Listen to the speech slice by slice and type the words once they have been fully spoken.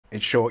In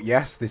short,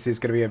 yes, this is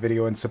going to be a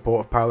video in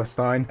support of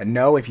Palestine. And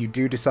no, if you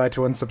do decide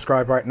to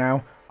unsubscribe right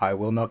now, I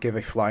will not give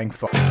a flying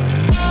fuck.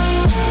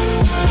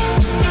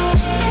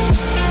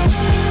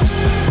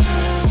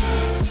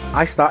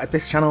 I started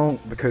this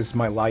channel because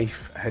my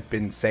life had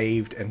been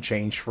saved and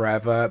changed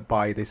forever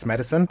by this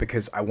medicine,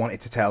 because I wanted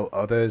to tell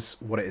others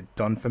what it had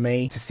done for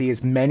me, to see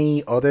as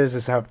many others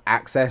as have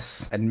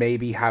access and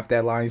maybe have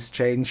their lives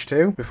changed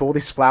too. Before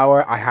this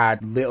flower, I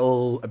had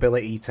little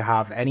ability to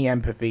have any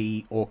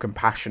empathy or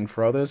compassion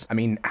for others. I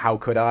mean, how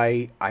could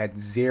I? I had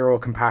zero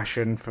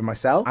compassion for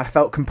myself. I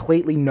felt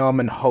completely numb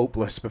and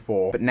hopeless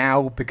before, but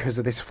now because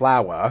of this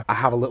flower, I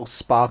have a little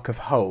spark of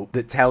hope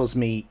that tells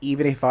me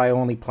even if I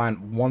only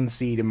plant one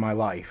seed in my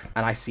life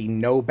and I see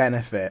no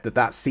benefit,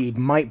 that seed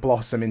might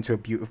blossom into a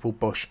beautiful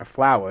bush of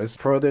flowers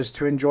for others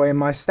to enjoy in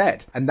my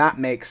stead. And that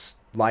makes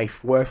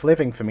life worth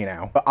living for me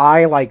now. But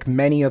I, like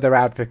many other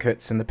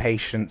advocates and the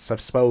patients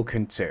I've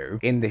spoken to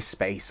in this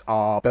space,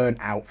 are burnt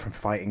out from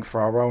fighting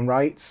for our own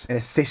rights in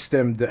a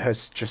system that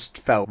has just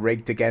felt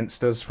rigged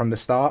against us from the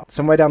start.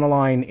 Somewhere down the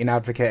line in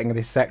advocating in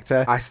this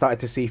sector, I started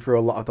to see through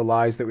a lot of the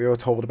lies that we were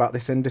told about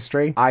this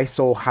industry. I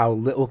saw how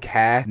little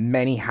care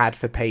many had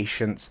for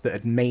patients that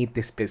had made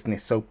this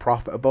business so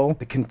profitable.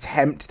 The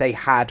contempt they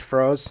had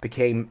for us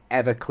became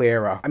ever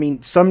clearer. I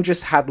mean, some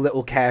just had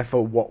little care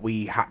for what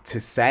we had to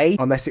say,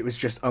 unless it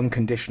was just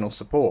unconditional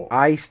support.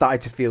 I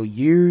started to feel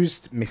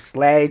used,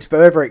 misled,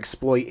 further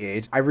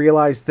exploited. I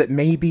realized that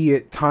maybe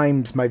at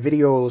times my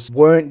videos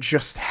weren't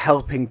just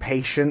helping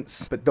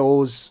patients, but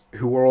those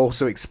who were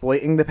also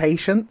exploiting the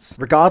patients.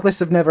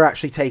 Regardless of never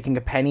actually taking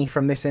a penny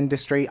from this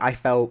industry, I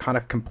felt kind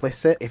of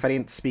complicit. If I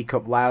didn't speak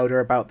up louder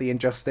about the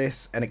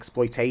injustice and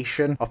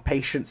exploitation of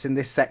patients in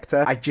this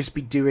sector, I'd just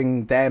be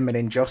doing them an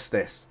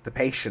injustice, the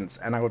patients,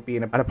 and I would be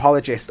an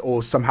apologist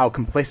or somehow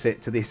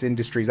complicit to this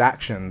industry's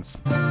actions.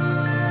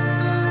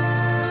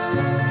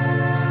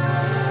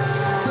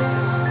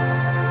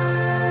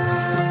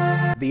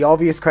 The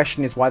obvious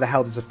question is, why the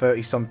hell does a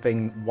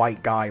 30-something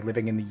white guy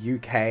living in the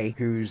UK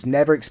who's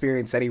never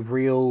experienced any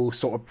real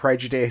sort of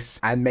prejudice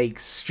and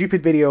makes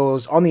stupid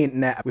videos on the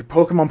internet with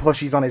Pokemon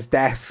plushies on his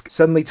desk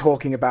suddenly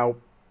talking about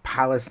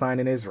Palestine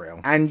and Israel?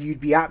 And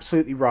you'd be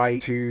absolutely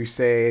right to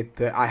say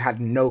that I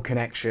had no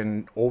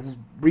connection or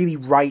really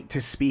right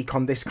to speak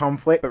on this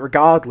conflict, but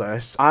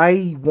regardless,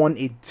 I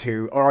wanted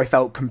to, or I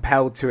felt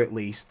compelled to at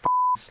least,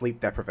 sleep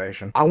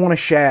deprivation. I want to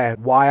share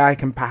why I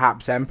can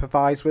perhaps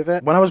empathize with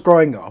it. When I was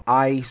growing up,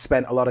 I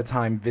spent a lot of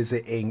time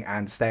visiting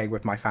and staying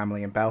with my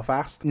family in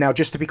Belfast. Now,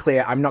 just to be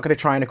clear, I'm not going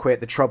to try and equate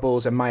the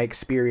troubles and my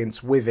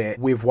experience with it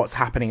with what's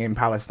happening in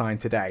Palestine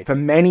today. For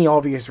many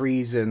obvious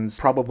reasons,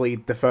 probably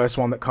the first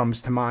one that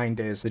comes to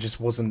mind is there just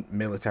wasn't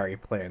military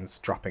planes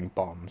dropping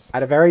bombs.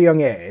 At a very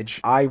young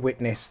age, I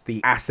witnessed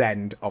the ass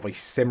end of a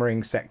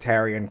simmering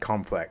sectarian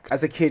conflict.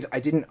 As a kid, I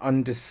didn't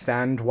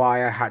understand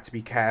why I had to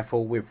be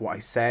careful with what I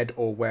said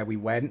or where we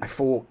went. I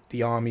thought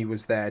the army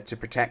was there to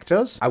protect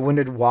us. I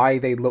wondered why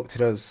they looked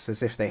at us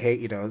as if they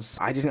hated us.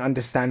 I didn't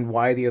understand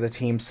why the other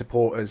team's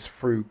supporters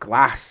threw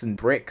glass and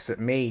bricks at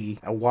me,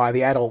 and why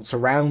the adults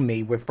around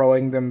me were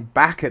throwing them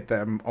back at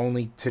them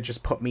only to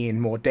just put me in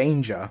more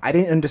danger. I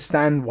didn't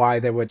understand why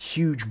there were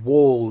huge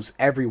walls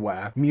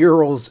everywhere,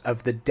 murals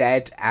of the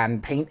dead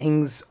and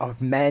paintings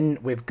of men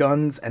with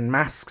guns and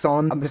masks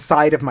on the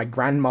side of my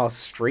grandma's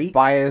street,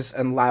 fires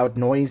and loud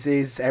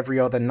noises every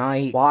other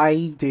night.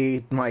 Why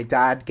did my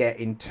dad get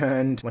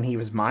interned when he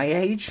was my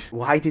age?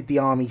 Why did the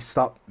army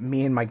stop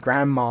me and my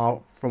grandma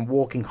from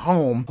walking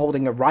home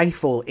holding a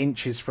rifle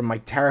inches from my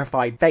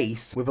terrified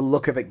face with a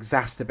look of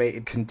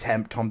exacerbated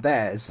contempt on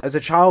theirs? As a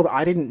child,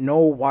 I didn't know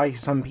why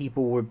some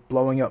people were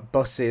blowing up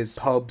buses,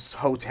 pubs,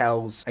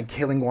 hotels, and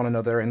killing one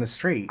another in the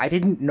street. I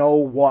didn't know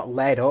what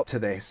led up to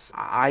this.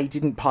 I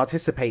didn't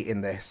participate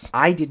in this.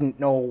 I didn't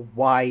know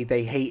why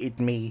they hated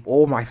me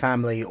or my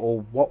family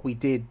or what we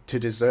did to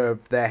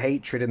deserve their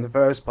hatred in the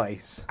first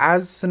place.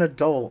 As an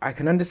adult, I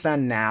can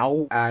understand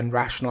now and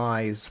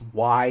rationalize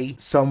why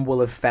some will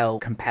have felt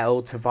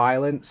compelled to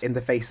violence in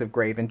the face of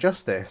grave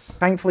injustice.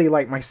 Thankfully,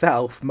 like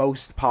myself,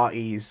 most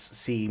parties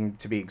seem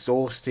to be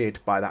exhausted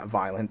by that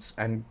violence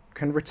and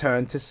can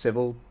return to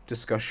civil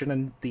discussion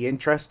and the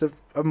interest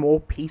of a more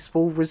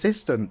peaceful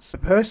resistance.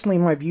 But personally,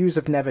 my views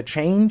have never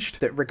changed,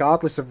 that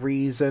regardless of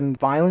reason,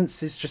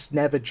 violence is just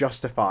never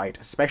justified,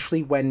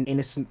 especially when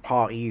innocent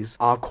parties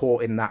are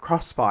caught in that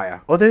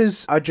crossfire.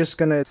 Others are just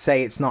gonna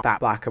say it's not that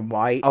black and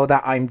white, or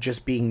that I'm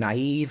just being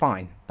naive.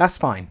 Fine. That's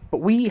fine.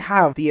 But we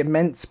have the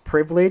immense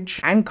privilege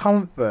and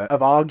comfort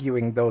of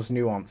arguing those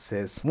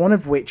nuances, one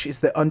of which is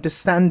that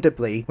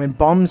understandably, when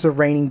bombs are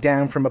raining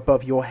down from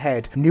above your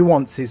head,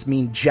 nuances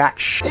mean jack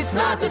shit. It's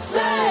not the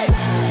same.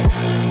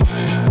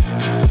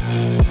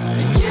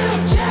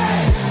 You've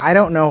changed. I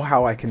don't know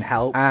how I can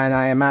help, and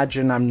I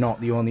imagine I'm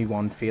not the only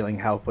one feeling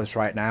helpless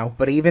right now,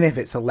 but even if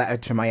it's a letter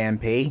to my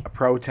MP, a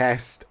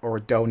protest, or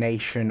a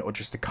donation, or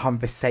just a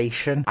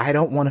conversation, I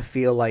don't want to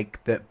feel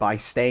like that by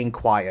staying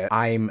quiet,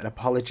 I'm an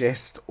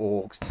apologist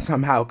or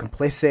somehow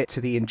complicit to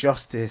the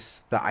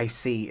injustice that I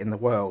see in the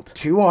world.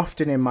 Too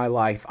often in my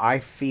life, I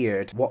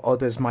feared what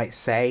others might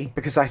say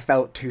because I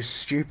felt too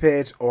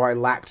stupid or I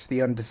lacked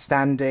the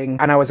understanding,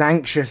 and I was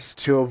anxious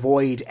to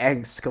avoid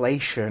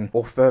escalation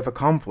or further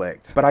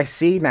conflict. But I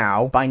see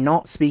now, by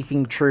not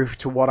speaking truth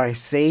to what I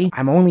see,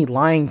 I'm only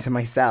lying to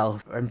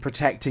myself and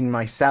protecting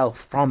myself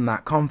from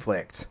that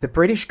conflict. The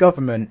British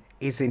government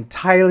is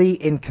entirely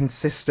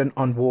inconsistent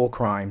on war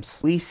crimes.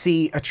 We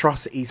see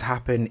atrocities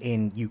happen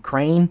in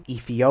Ukraine,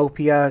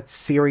 Ethiopia,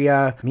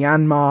 Syria,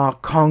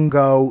 Myanmar,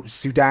 Congo,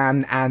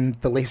 Sudan,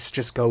 and the list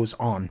just goes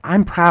on.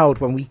 I'm proud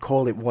when we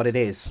call it what it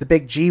is, the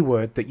big G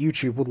word that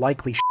YouTube would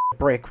likely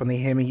brick when they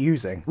hear me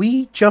using.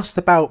 We just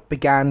about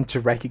began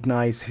to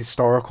recognize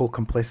historical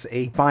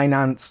complicity,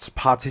 financed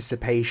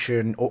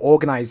participation or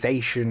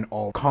organization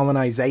of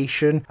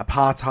colonization,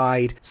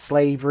 apartheid,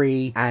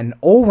 slavery, and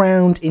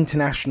all-round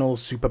international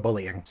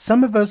superbullying.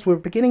 Some of us were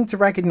beginning to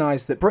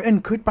recognize that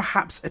Britain could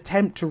perhaps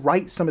attempt to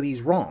right some of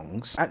these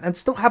wrongs and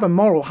still have a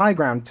moral high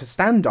ground to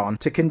stand on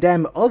to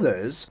condemn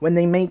others when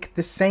they make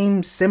the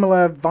same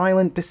similar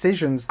violent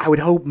decisions I would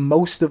hope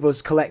most of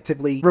us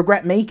collectively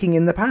regret making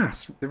in the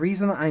past. The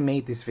reason that I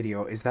made this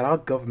video is that our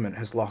government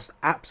has lost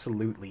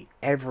absolutely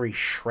every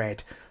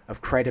shred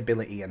of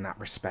credibility in that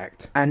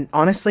respect. And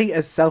honestly,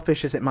 as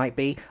selfish as it might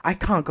be, I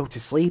can't go to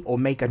sleep or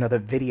make another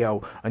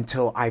video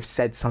until I've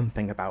said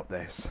something about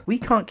this. We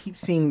can't keep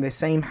seeing the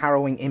same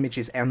harrowing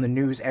images on the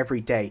news every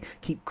day,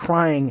 keep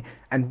crying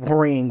and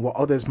worrying what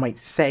others might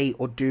say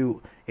or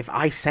do if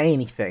I say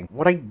anything.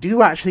 What I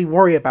do actually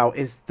worry about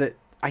is that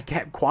I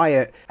kept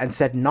quiet and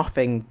said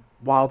nothing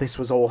while this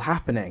was all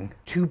happening.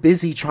 Too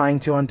busy trying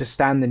to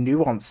understand the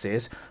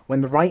nuances when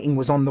the writing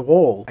was on the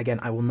wall. Again,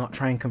 I will not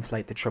try and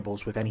conflate the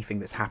troubles with anything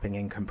that's happening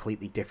in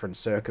completely different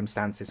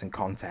circumstances and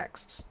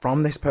contexts.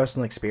 From this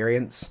personal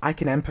experience, I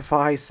can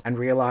empathize and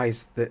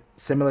realize that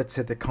similar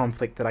to the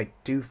conflict that I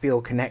do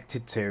feel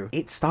connected to,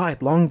 it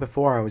started long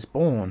before I was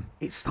born.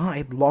 It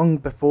started long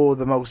before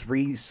the most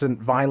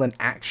recent violent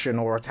action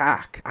or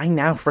attack. I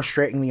now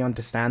frustratingly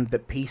understand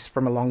that peace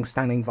from a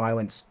long-standing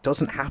violence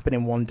doesn't happen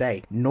in one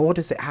day, nor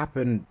does it happen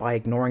by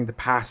ignoring the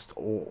past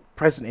or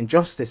present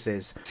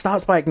injustices. It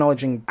starts by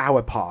acknowledging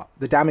our part,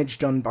 the damage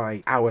done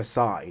by our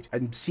side,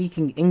 and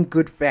seeking in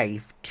good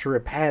faith to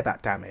repair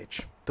that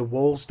damage. The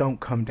walls don't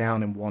come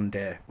down in one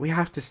day. We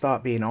have to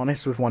start being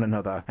honest with one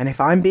another. And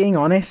if I'm being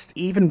honest,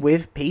 even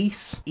with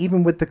peace,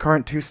 even with the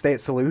current two-state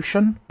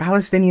solution,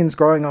 Palestinians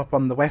growing up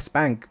on the West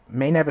Bank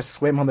may never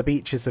swim on the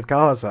beaches of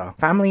Gaza.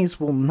 Families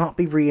will not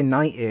be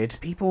reunited.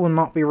 People will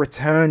not be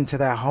returned to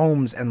their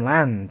homes and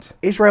land.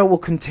 Israel will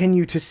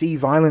continue to see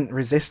violent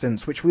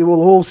resistance, which we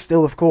will all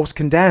still, of course,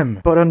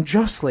 condemn. But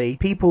unjustly,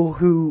 people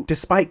who,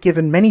 despite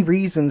given many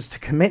reasons to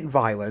commit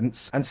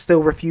violence and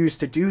still refuse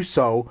to do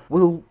so,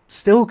 will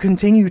still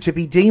continue to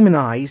be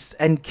demonized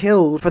and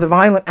killed for the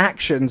violent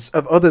actions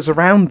of others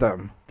around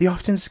them. The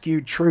often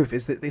skewed truth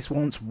is that this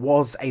once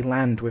was a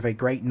land with a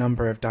great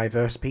number of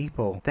diverse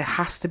people. There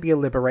has to be a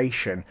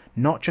liberation,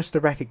 not just a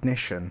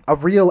recognition. A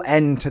real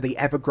end to the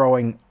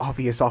ever-growing,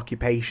 obvious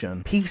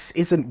occupation. Peace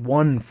isn't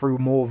won through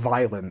more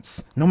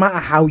violence, no matter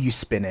how you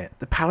spin it.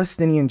 The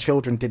Palestinian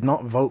children did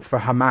not vote for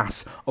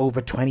Hamas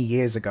over 20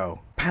 years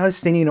ago.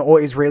 Palestinian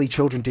or Israeli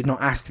children did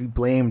not ask to be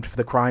blamed for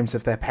the crimes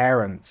of their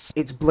parents.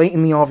 It's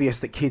blatantly obvious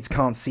that kids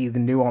can't see the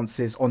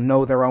nuances or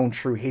know their own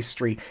true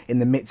history in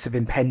the midst of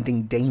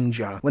impending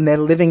danger, when they're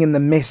living in the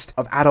midst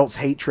of adults'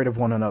 hatred of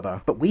one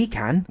another. But we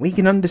can. We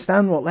can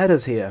understand what led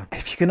us here.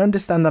 If you can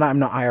understand that I'm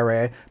not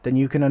IRA, then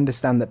you can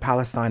understand that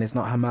Palestine is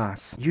not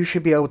Hamas. You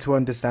should be able to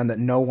understand that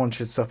no one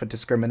should suffer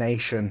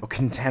discrimination or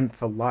contempt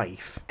for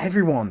life.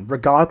 Everyone,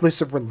 regardless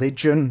of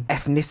religion,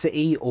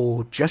 ethnicity,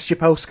 or just your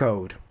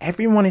postcode.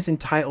 Everyone is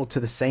entitled to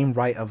the same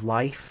right of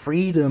life,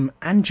 freedom,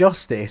 and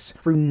justice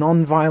through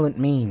non-violent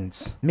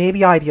means.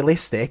 Maybe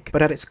idealistic,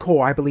 but at its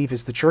core I believe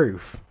is the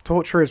truth.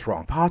 Torture is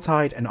wrong.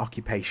 Apartheid and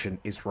occupation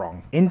is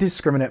wrong.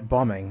 Indiscriminate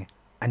bombing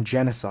and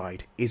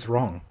genocide is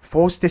wrong.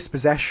 Forced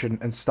dispossession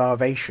and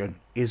starvation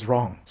is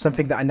wrong.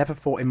 Something that I never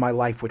thought in my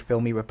life would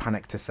fill me with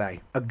panic to say.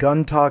 A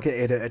gun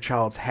targeted at a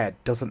child's head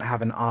doesn't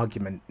have an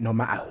argument no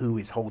matter who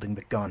is holding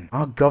the gun.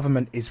 Our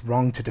government is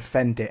wrong to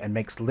defend it and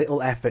makes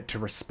little effort to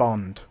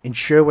respond.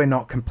 Ensure we're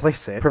not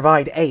complicit,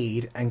 provide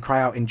aid, and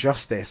cry out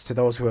injustice to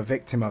those who are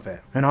victim of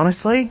it. And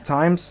honestly, at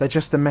times, they're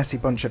just a messy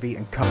bunch of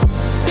eaten cups.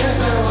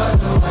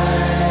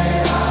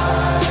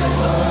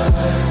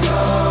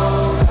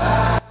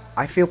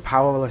 I feel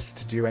powerless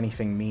to do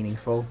anything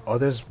meaningful.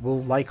 Others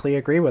will likely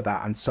agree with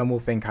that, and some will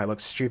think I look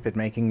stupid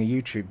making a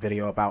YouTube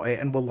video about it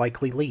and will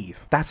likely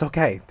leave. That's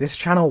okay. This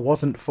channel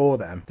wasn't for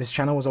them. This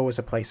channel was always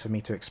a place for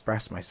me to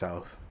express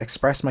myself.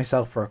 Express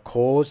myself for a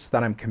cause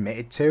that I'm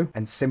committed to,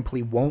 and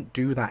simply won't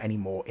do that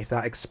anymore if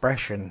that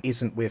expression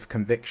isn't with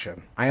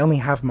conviction. I only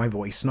have my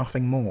voice,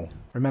 nothing more.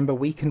 Remember,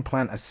 we can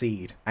plant a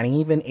seed, and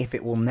even if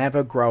it will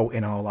never grow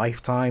in our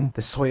lifetime,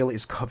 the soil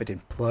is covered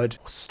in blood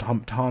or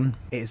stomped on,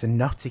 it is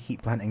enough to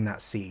keep planting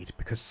that seed,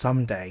 because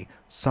someday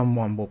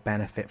someone will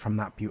benefit from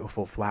that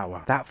beautiful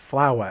flower. That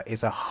flower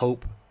is a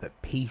hope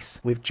that peace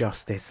with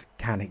justice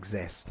can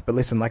exist. But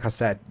listen, like I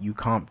said, you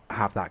can't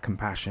have that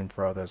compassion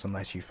for others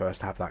unless you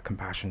first have that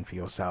compassion for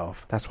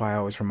yourself. That's why I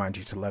always remind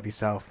you to love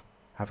yourself.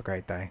 Have a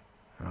great day,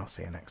 and I'll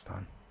see you next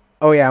time.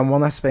 Oh yeah, and one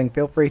last thing,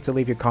 feel free to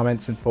leave your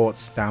comments and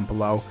thoughts down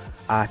below.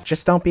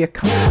 Just don't be a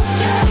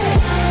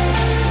cunt.